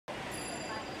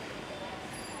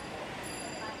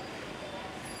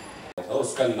था,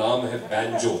 उसका नाम है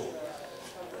banjo.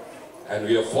 And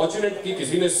we are fortunate कि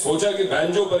किसी ने सोचा कि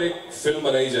बैंजो पर एक फिल्म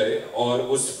बनाई जाए और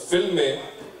उस फिल्म में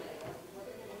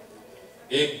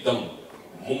एकदम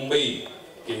मुंबई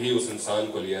के ही उस इंसान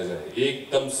को लिया जाए,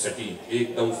 एकदम सटी,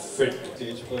 एकदम फिट।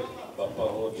 स्टेज पर पापा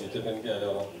हो जूते पहन के आ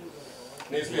जाओ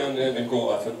नहीं, इसलिए हमने इनको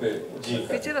आफत पे जी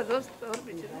पीछे रहो दोस्त, और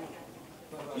पीछे रहो।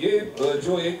 ये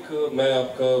जो एक मैं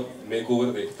आपका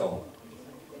मेकओवर देखता हूँ,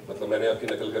 मतलब मैंने आपकी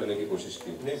नकल करने की कोशिश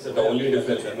की। नहीं sir, the only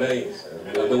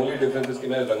difference is कि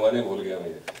मैं रंगवाने भूल गया,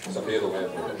 मुझे सफेद हो गया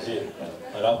जी।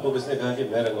 और आपको किसने कहा कि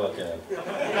मैं रंगवा के आया?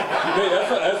 नहीं,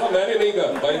 ऐसा मैंने नहीं कहा,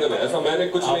 बाय द वे, ऐसा मैंने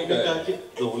कुछ नहीं कहा कि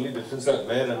द ओनली डिफरेंस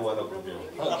मैं रंगवाना भूल गया।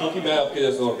 हाँ, क्योंकि मैं आपके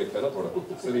जैसा और दिखता ना थोड़ा।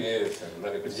 सर ये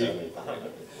मैंने कुछ जी नहीं कहा।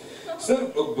 सर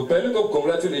पहले तो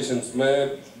कांग्रेचुलेशंस। मैं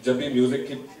जब भी म्यूजिक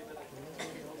की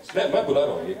मैं बुला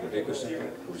रहा हूँ, एक क्वेश्चन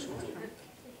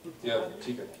या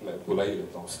ठीक है, मैं बुला ही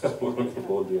लेता हूँ सर, उन्होंने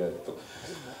बोल दिया है तो।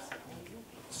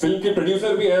 फिल्म के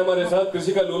प्रोड्यूसर भी हैं हमारे साथ,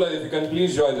 कृषिका लोला, if you can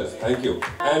please join us, thank you.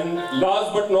 And last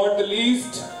but not the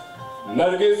least,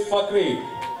 Nargis फखरी।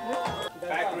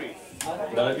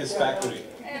 Nargis Factory.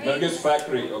 Nargis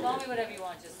Factory, okay. Call me whatever you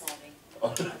want, just call me.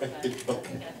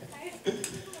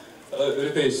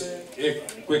 Ritesh, एक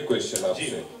क्विक क्वेश्चन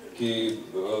आपसे कि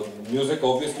music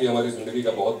obviously हमारी जिंदगी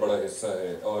का बहुत बड़ा हिस्सा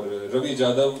है और रवि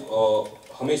यादव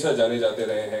हमेशा जाने जाते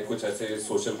रहे हैं कुछ ऐसे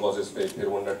सोशल कॉजेस पे, फिर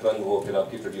वो नटरंग हो, फिर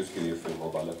आपकी प्रोड्यूस की हुई फिल्म हो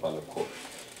बालक बालक हो।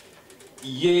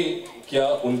 ये क्या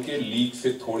उनके लीग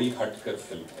से थोड़ी हटकर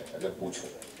फिल्म है, अगर पूछूं,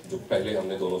 जो पहले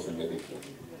हमने दोनों फिल्में देखी?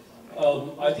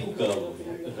 आई थिंक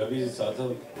रवि यादव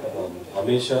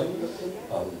हमेशा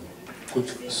कुछ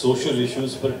सोशल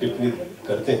इश्यूज पर टिप्पणी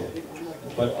करते हैं,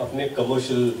 पर अपने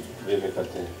कमर्शियल वे में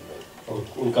करते हैं और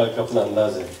उनका एक अपना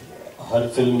अंदाज है। हर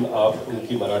फिल्म आप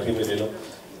उनकी मराठी में ले लो,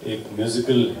 एक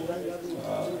म्यूजिकल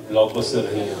ब्लॉकबस्टर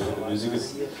रही है। Music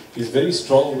is very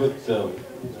strong with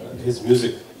his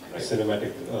music,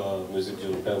 cinematic music जो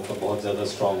उनका बहुत ज़्यादा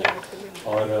स्ट्रॉन्ग है।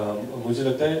 और मुझे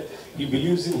लगता है he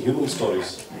believes in human stories,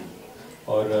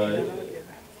 और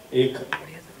एक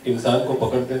इंसान को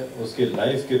पकड़ते हैं उसके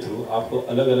लाइफ के थ्रू आपको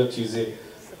अलग अलग चीज़ें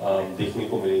देखने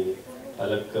को मिलेंगी।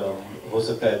 अलग हो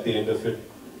सकता है at the end of it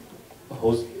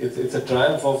it's a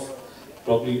Triumph of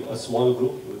probably a small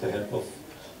group with the help of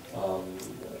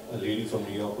a lady from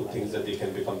New York who thinks that they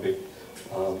can become big.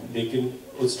 लेकिन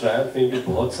उस ट्रायम्फ में भी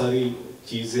बहुत सारी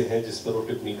चीज़ें हैं जिस पर वो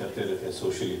टिप्पणी करते रहते हैं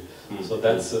socially, so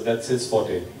that's his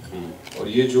forte. और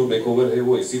ये जो मेकओवर है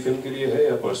वो इसी फिल्म के लिए है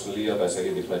या पर्सनली आप ऐसा ही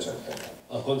दिखना चाहते हैं?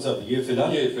 कौन सा? ये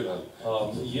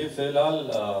फिलहाल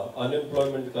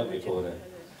अनएम्प्लॉयमेंट का मेकओवर है।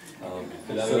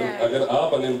 सर अगर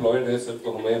आप अनएम्प्लॉयड हैं सर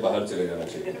तो हमें बाहर चले जाना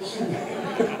चाहिए।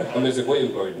 हमें से कोई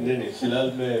एम्प्लॉयड नहीं।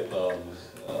 फिलहाल मैं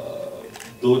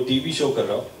 2 टीवी शो कर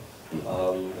रहा हूँ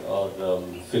और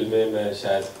फिल्में मैं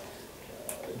शायद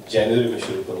जनवरी में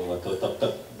शुरू करूँगा, तो तब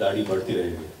तक दाढ़ी बढ़ती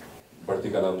रहेगी। बढ़ती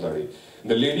का नाम दाढ़ी।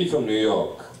 The lady from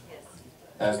New York,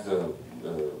 as the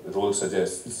role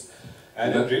suggests,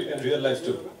 and in real life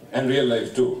too. And real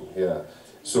life too, yeah.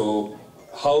 So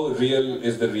how real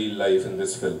is the real life in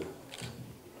this film?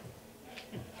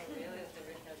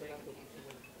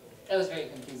 That was very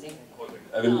confusing.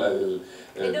 I will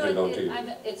bring down to you.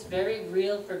 It's very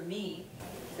real for me.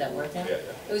 Is that working? Yeah.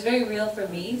 It was very real for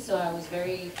me, so I was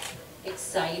very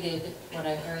excited when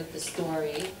I heard the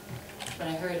story, when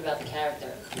I heard about the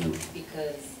character,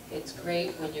 because it's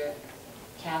great when you're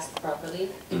cast properly,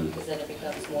 because then it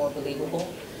becomes more believable,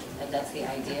 and that's the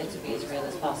idea, to be as real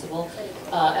as possible.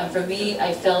 And for me, I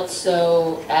felt so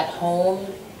at home,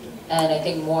 and I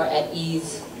think more at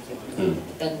ease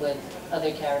than with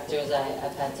other characters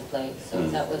I've had to play, so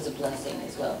that was a blessing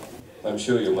as well. I'm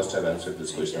sure you must have answered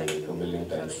this question a million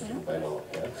times by now.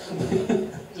 Yeah?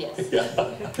 Yes. Yeah.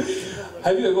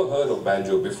 Have you ever heard of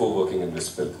Banjo before working in this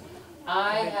film?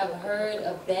 I have heard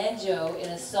of banjo in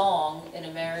a song in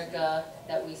America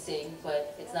that we sing,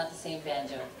 but it's not the same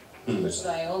banjo. So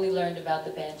I only learned about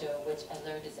the banjo, which I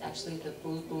learned is actually the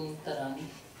bul bul tarang,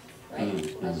 right? I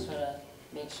just want to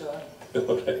make sure.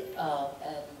 Okay.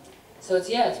 And so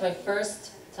it's my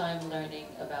first time learning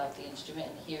about the instrument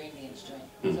and hearing the instrument.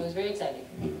 So it was very exciting.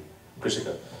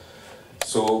 कृषिका,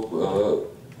 so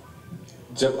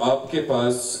जब आपके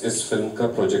पास इस film का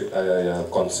project आया या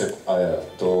concept आया,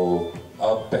 तो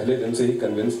आप पहले दिन से ही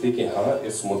कन्विंस थी कि हाँ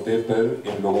इस मुद्दे पर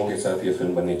इन लोगों के साथ ये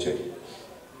फिल्म बननी चाहिए?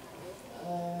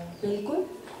 बिल्कुल,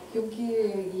 क्योंकि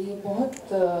ये बहुत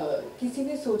किसी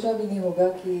ने सोचा भी नहीं होगा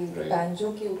कि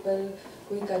बैंजो के ऊपर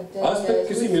कोई कंटेंट आज तक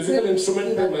किसी म्यूजिकल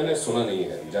इंस्ट्रूमेंट पे मैंने सुना नहीं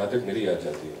है, जहाँ तक मेरी याद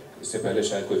जाती है। इससे पहले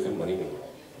शायद कोई फिल्म बनी नहीं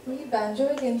है। बैंजो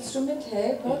एक इंस्ट्रूमेंट है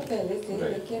बहुत पहले से,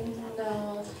 लेकिन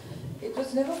it was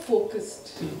was never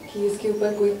focused कि इसके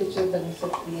ऊपर कोई picture बन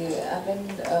सकती है. I mean,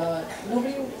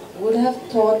 nobody would have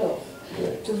thought of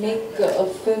to make a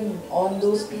film on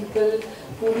those people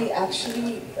who we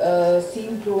actually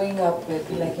seen growing up with.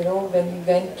 Like, you know, when we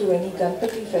went to any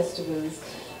Ganpati festivals,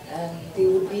 and they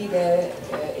would be there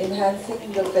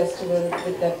enhancing the festival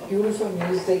with that beautiful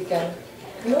music and,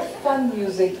 you know, fun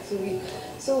music.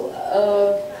 So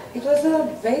it was a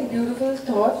very beautiful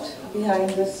thought behind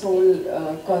this whole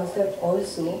concept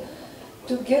also,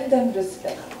 to give them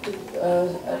respect,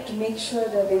 to make sure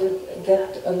that they will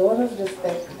get a lot of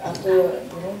respect after,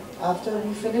 you know, after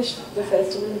we finish the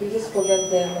festival. We just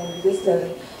forget them and we just tell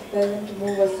them to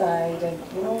move aside, and,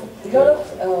 you know, a lot of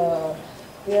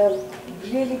they are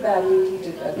really badly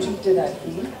treated, I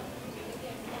feel.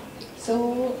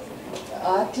 So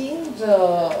our team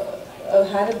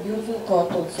had a beautiful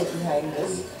thought also behind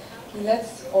this.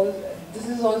 This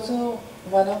is also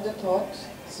one of the thoughts,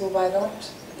 so why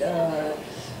not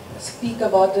speak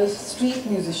about the street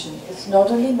musician. It's not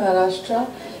only Maharashtra,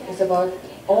 it's about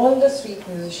all the street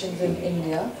musicians in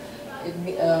India.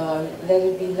 Let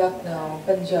it be Lucknow,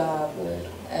 Punjab,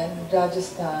 and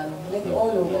Rajasthan, like all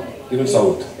over. Even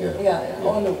South, yeah. Yeah,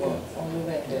 all over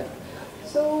India.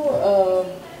 So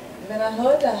when I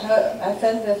heard, I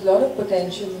felt there's a lot of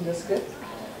potential in the script,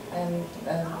 and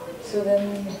so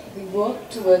then we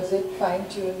worked towards it,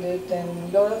 fine-tuned it,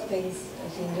 and a lot of things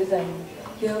changes, and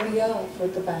here we are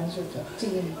with the Banjo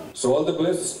team. So all the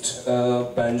best.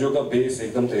 Banjo ka base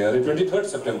ekdam तैयार है. 23rd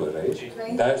September,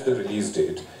 right? That's the release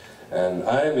date. And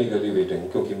I am eagerly waiting,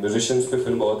 क्योंकि musicians पे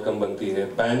film बहुत कम बनती है,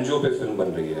 Banjo पे film बन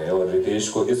रही है, और रितेश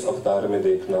को इस अवतार में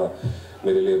देखना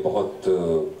मेरे लिए बहुत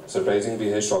सरप्राइजिंग भी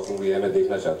है, शॉकिंग भी है. मैं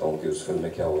देखना चाहता हूँ कि उस फिल्म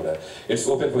में क्या हो रहा है. It's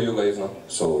open for you guys now,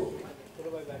 so.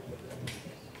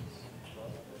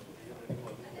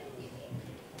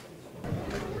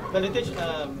 Ritesh,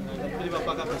 Ganpati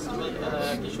बापा का फेस्टिवल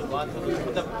की शुरुआत हुई,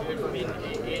 मतलब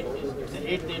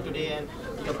 8th day today and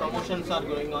the promotions are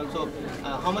going on, so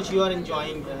how much you are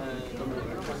enjoying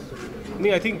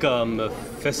नहीं, आई थिंक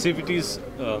फेस्टिविटीज़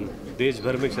देश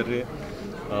भर में चल रहे हैं,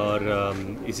 और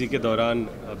इसी के दौरान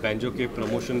बैंजो के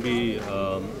प्रमोशन भी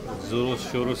ज़ोरों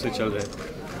शोरों से चल रहे हैं,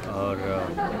 और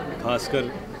ख़ासकर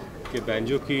कि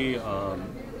बैंजो की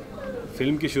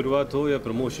फिल्म की शुरुआत हो या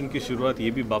प्रमोशन की शुरुआत,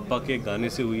 ये भी बाप्पा के गाने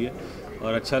से हुई है.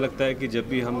 और अच्छा लगता है कि जब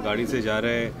भी हम गाड़ी से जा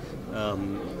रहे हैं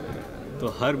तो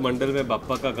हर मंडल में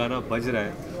बाप्पा का गाना बज रहा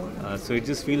है. So it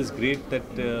just feels great that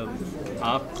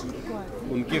आप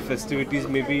उनके फेस्टिविटीज़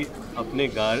में भी अपने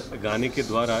गाने के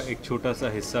द्वारा एक छोटा सा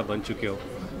हिस्सा बन चुके हो.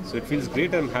 So it feels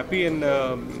great. I am happy and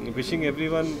wishing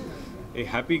everyone A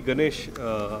happy Ganesh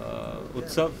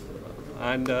उत्सव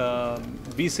and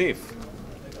be safe.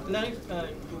 Now,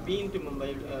 you've been to Mumbai,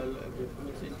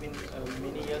 it's been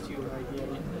many years you are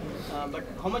here, but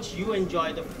how much you enjoy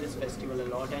this festival a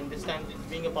lot, and this time it's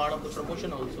being a part of the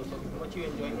promotion also, so how much you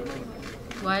enjoy the moment?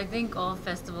 Well, I think all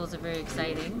festivals are very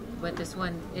exciting, but this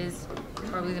one is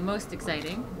probably the most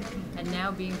exciting. And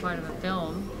now being part of a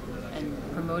film and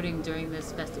promoting during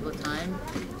this festival time,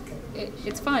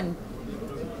 it's fun.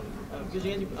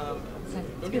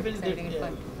 Don't you feel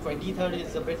that 23rd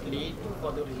is a bit late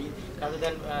for the release, rather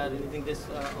than releasing this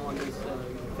on this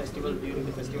festival, during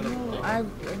the festival?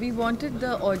 We wanted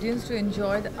the audience to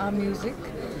enjoy our music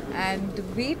and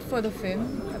wait for the film,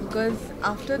 because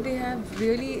after they have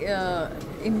really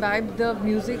imbibed the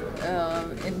music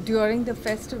during the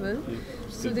festival,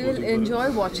 so they will enjoy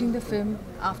watching the film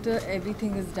after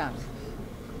everything is done.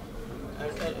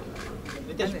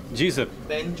 Ji sir.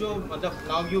 Banjo,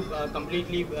 now you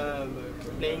completely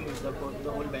playing the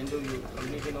whole Banjo, you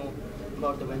completely know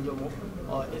about the Banjo more,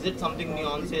 or is it something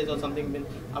nuances or something?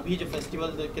 अभी जो festival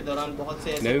के दौरान बहुत से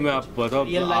नहीं, मैं आप बताओ,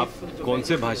 आप कौन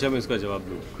से भाषा में इसका जवाब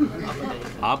दूँ?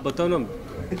 आप बताओ ना.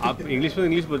 आप इंग्लिश में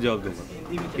जवाब दूँगा,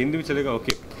 हिंदी में चलेगा?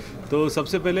 ओके. तो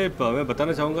सबसे पहले मैं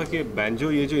बताना चाहूँगा कि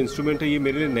बैंजो ये जो इंस्ट्रूमेंट है ये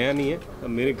मेरे लिए नया नहीं है.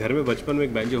 मेरे घर में बचपन में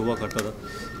एक बैंजो हुआ करता था.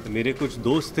 मेरे कुछ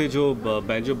दोस्त थे जो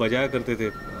बैंजो बजाया करते थे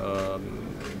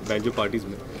बैंजो पार्टीज़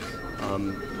में.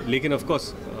 लेकिन ऑफ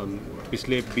कोर्स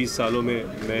पिछले 20 सालों में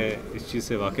मैं इस चीज़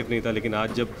से वाकिफ़ नहीं था. लेकिन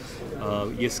आज जब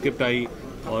ये स्क्रिप्ट आई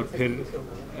और फिर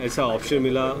ऐसा ऑप्शन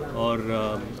मिला और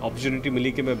अपॉर्चुनिटी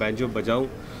मिली कि मैं बैंजो बजाऊँ,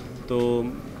 तो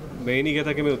मैं ये नहीं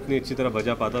कहता कि मैं उतनी अच्छी तरह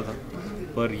बजा पाता था,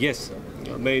 पर येस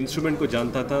मैं इंस्ट्रूमेंट को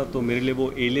जानता था, तो मेरे लिए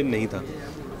वो एलियन नहीं था.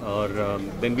 और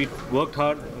देन वी वर्कड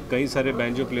हार्ड. कई सारे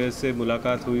बैंजो प्लेयर्स से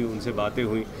मुलाकात हुई, उनसे बातें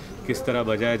हुई किस तरह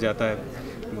बजाया जाता है.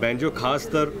 बैंजो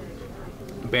खासतर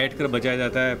बैठ कर बजाया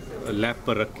जाता है लैप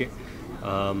पर रख के.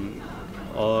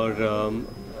 और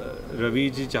रवि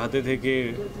जी चाहते थे कि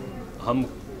हम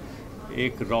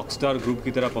एक रॉक स्टार ग्रुप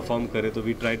की तरह परफॉर्म करे, तो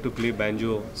we try to play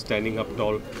banjo standing up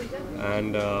tall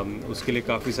and उसके लिए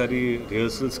काफ़ी सारी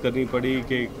रिहर्सल्स करनी पड़ी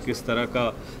कि किस तरह का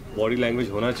बॉडी लैंग्वेज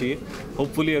होना चाहिए.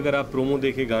 होपफुली अगर आप प्रोमो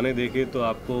देखें, गाने देखें, तो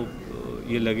आपको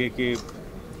ये लगे कि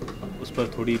उस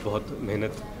पर थोड़ी बहुत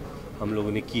मेहनत हम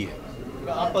लोगों ने की है.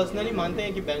 आप पर्सनली मानते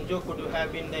हैं कि banjo could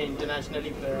have been the internationally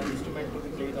instrument to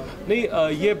be played on? नहीं,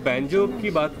 ये बैंजो की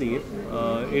बात नहीं है.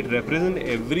 It represent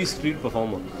every street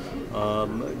performer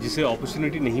जिसे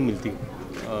अपॉर्चुनिटी नहीं मिलती.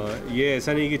 ये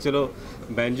ऐसा नहीं कि चलो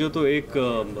बैंजो तो एक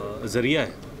ज़रिया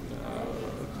है,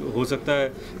 हो सकता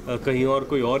है कहीं और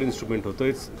कोई और इंस्ट्रूमेंट हो. तो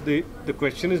it's the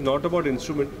question is not about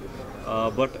instrument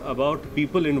but about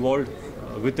people involve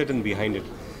with it and behind it.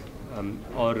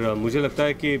 और मुझे लगता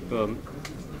है कि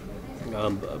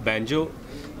बैंजो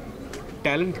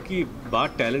टैलेंट की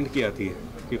बात टैलेंट की आती है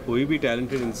कि कोई भी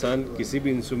टैलेंटेड इंसान किसी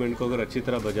भी इंस्ट्रूमेंट को अगर अच्छी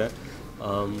तरह बजाए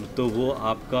तो वो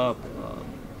आपका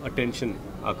अटेंशन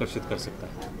आकर्षित कर सकता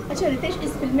है. अच्छा रितेश,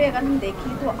 इस फिल्म में अगर हम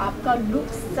देखें तो आपका लुक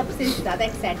सबसे ज़्यादा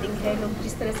एक्साइटिंग है. लोग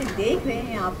जिस तरह से देख रहे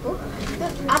हैं आपको,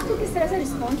 तो आपको किस तरह से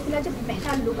रिस्पॉन्स मिला जब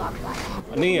पहला लुक आपका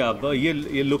आया? नहीं, अब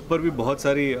ये लुक पर भी बहुत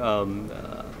सारी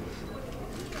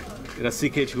रस्सी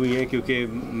खींच हुई हैं, क्योंकि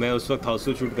मैं उस वक्त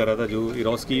हाउसफुल शूट कर रहा था जो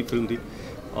इरोस की फिल्म थी,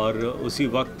 और उसी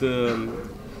वक्त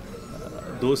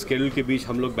दो स्केड्यूल के बीच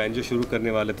हम लोग बैंजो शुरू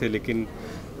करने वाले थे, लेकिन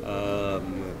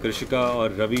कृषिका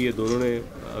और रवि ये दोनों ने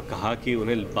कहा कि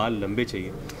उन्हें बाल लंबे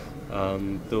चाहिए.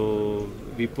 तो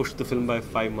we push the film bye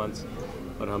 5 months,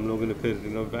 और हम लोगों ने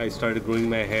फिर I started growing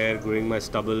my hair, growing my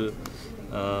stubble.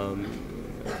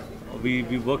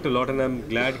 We worked a lot and I am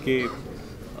glad कि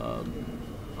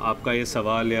आपका ये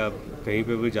सवाल या कहीं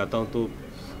पे भी जाता हूँ तो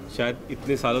शायद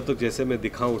इतने सालों तक जैसे मैं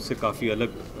दिखाऊँ उससे काफ़ी अलग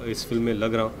इस फिल्म में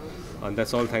लग रहा हूँ. And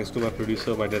that's all thanks to my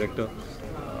producer, my director,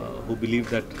 who believed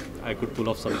that I could pull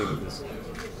off something like this.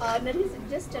 Nargis,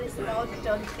 just tell us about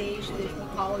Riteish,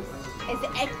 Deshmukh house as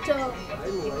an actor.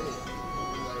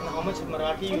 And how much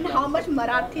Marathi you And learned? how much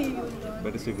Marathi you learned?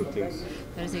 Better say good things.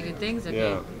 Better say good things? Okay.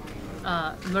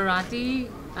 Yeah. Marathi,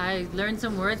 I learned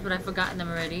some words, but I've forgotten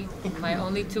them already. My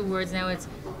only 2 words now is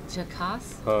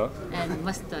jakas and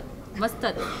mustard.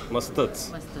 Mustard. Mustards.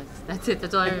 Mustards. That's it.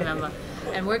 That's all I remember.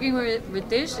 And working with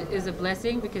Riteish is a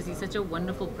blessing because he's such a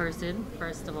wonderful person,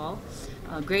 first of all.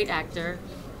 A great actor,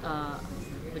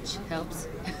 which helps.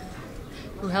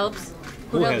 Who helps?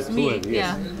 Who helps me. Who helps,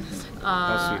 yes.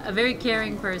 Yeah. A very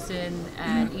caring person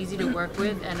and easy to work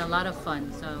with and a lot of fun.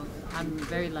 So I'm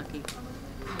very lucky.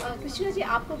 Krishna ji,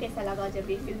 आपको कैसा लगा जब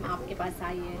ये film आपके पास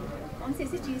आई है? कौन सी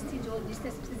ऐसी चीज़ थी जो जिससे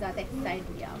सबसे ज़्यादा एक्साइट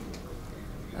किया आप?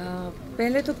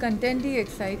 पहले तो कंटेंट ही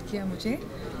एक्साइट किया मुझे,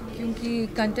 क्योंकि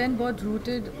कंटेंट बहुत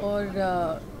रूटेड और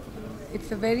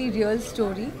it's a very real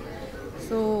story.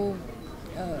 So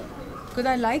because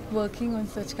I like working on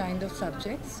such kind of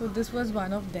subjects, so this was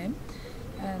one of them,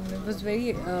 and it was very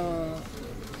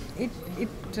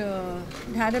it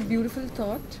had a beautiful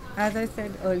thought, as I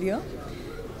said earlier.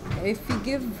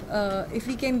 If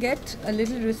we can get a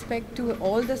little respect to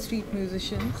all the street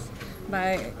musicians by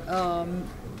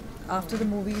after the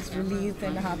movie is released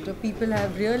and after people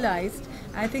have realized,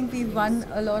 I think we've won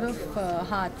a lot of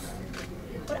hearts.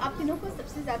 और आप तीनों को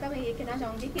सबसे ज़्यादा मैं ये कहना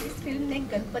चाहूँगी कि इस फिल्म ने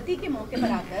गणपति के मौके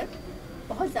पर आकर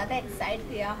बहुत ज़्यादा एक्साइट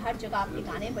किया. हर जगह आपके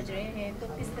गाने बज रहे हैं, तो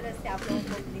किस तरह से आप लोगों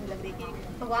को फीलिंग लग रही है कि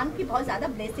भगवान की बहुत ज़्यादा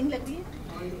ब्लेसिंग लग रही है?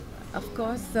 Of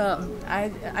course,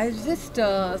 I just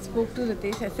spoke to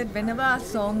Riteish. I said whenever our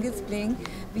song is playing,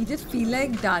 we just feel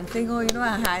like dancing, or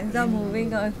our hands are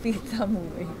moving, our feet are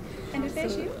moving. And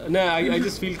Riteish, you? No, I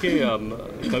just feel कि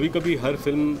कभी-कभी हर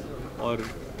film और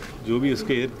जो भी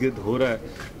उसके इर्द गिर्द हो रहा है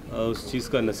उस चीज़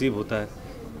का नसीब होता है.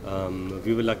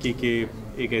 वी वर लकी कि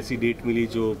एक ऐसी डेट मिली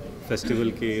जो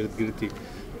फेस्टिवल के इर्द गिर्द थी.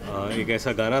 एक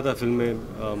ऐसा गाना था फिल्म में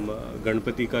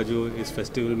गणपति का जो इस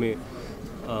फेस्टिवल में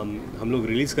हम लोग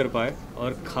रिलीज़ कर पाए.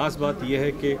 और ख़ास बात यह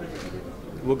है कि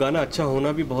वो गाना अच्छा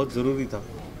होना भी बहुत ज़रूरी था.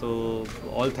 तो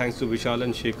all thanks to Vishal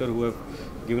and Shekhar who have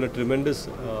given a tremendous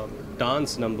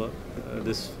dance number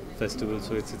this festival.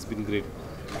 So it's been great.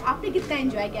 तो आपने कितना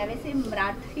एंजॉय किया? वैसे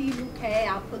मराठी लुक है,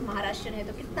 आप खुद महाराष्ट्र है,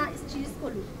 तो कितना इस चीज़ को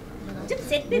लुक जब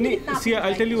सेट पे भी कितना? सी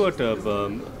आई टेल यू व्हाट,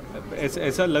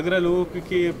 ऐसा लग रहा है लोगों को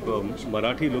कि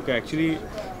मराठी लुक है. Actually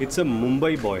it's a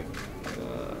Mumbai boy,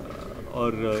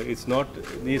 और इट्स नॉट,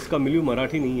 इसका मिल्यू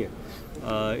मराठी नहीं है.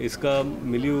 इसका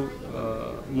मिल्यू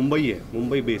मुंबई है,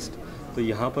 मुंबई बेस्ड. तो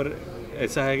यहाँ पर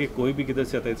ऐसा है कि कोई भी किधर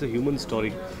से आता है, इट्स अ ह्यूमन स्टोरी.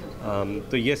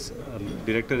 तो yes,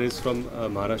 director is from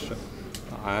Maharashtra.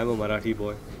 I am a Marathi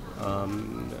boy.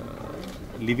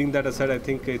 Living that aside, I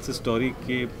think it's a story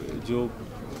के जो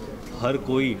हर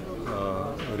कोई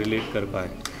रिलेट कर पाए.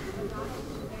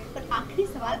 पर आखिरी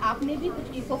सवाल, आपने भी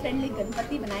कुछ इको फ्रेंडली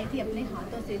गणपति बनाई थी अपने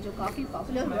हाथों से जो काफ़ी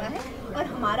पॉपुलर हुआ है, और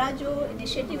हमारा जो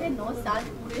इनिशिएटिव है 9 साल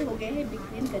पूरे हो गए हैं बिग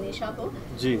ग्रीन गणेशा को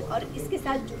जी, और इसके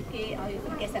साथ जुड़ के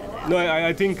कैसा लग रहा है? नो,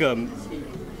 आई थिंक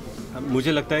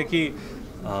मुझे लगता है कि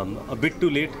अ बिट टू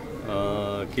लेट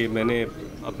कि मैंने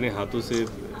अपने हाथों से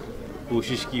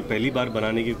कोशिश की, पहली बार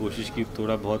बनाने की कोशिश की,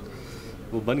 थोड़ा बहुत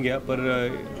वो बन गया, पर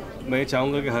मैं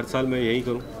चाहूँगा कि हर साल मैं यही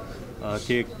करूँ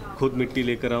कि खुद मिट्टी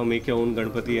लेकर आऊँ, make your own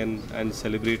Ganpati and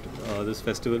celebrate this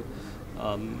festival.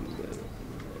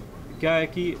 क्या है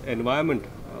कि एनवायरनमेंट,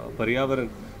 पर्यावरण,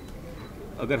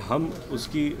 अगर हम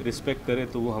उसकी रिस्पेक्ट करें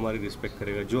तो वो हमारी रिस्पेक्ट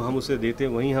करेगा। जो हम उसे देते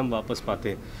हैं वहीं हम वापस पाते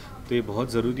हैं, तो ये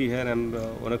बहुत ज़रूरी है। And I am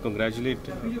want to congratulate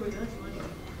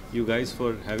you guys for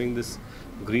having this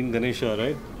green Ganesha,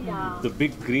 right? Yeah. The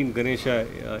big green Ganesha,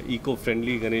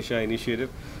 eco-friendly Ganesha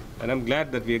initiative, and I'm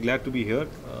glad that we are glad to be here,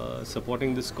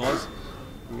 supporting this cause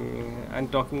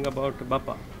and talking about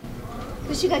Bappa.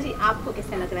 कृषिका जी, आपको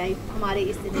कैसा लग रहा है हमारे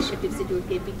इस initiative से जुड़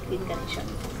के big green Ganesha?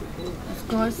 Of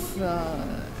course,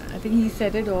 I think he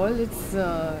said it all. It's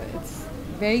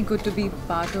very good to be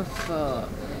part of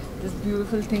this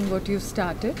beautiful thing what you've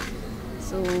started.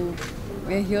 So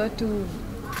we're here to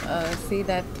say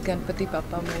that Ganpati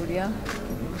Bappa Moria.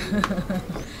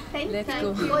 Let's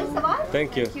go. कोई सवाल?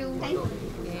 Thank you. Thank you.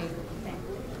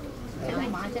 चलो,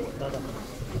 वहाँ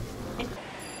चलें।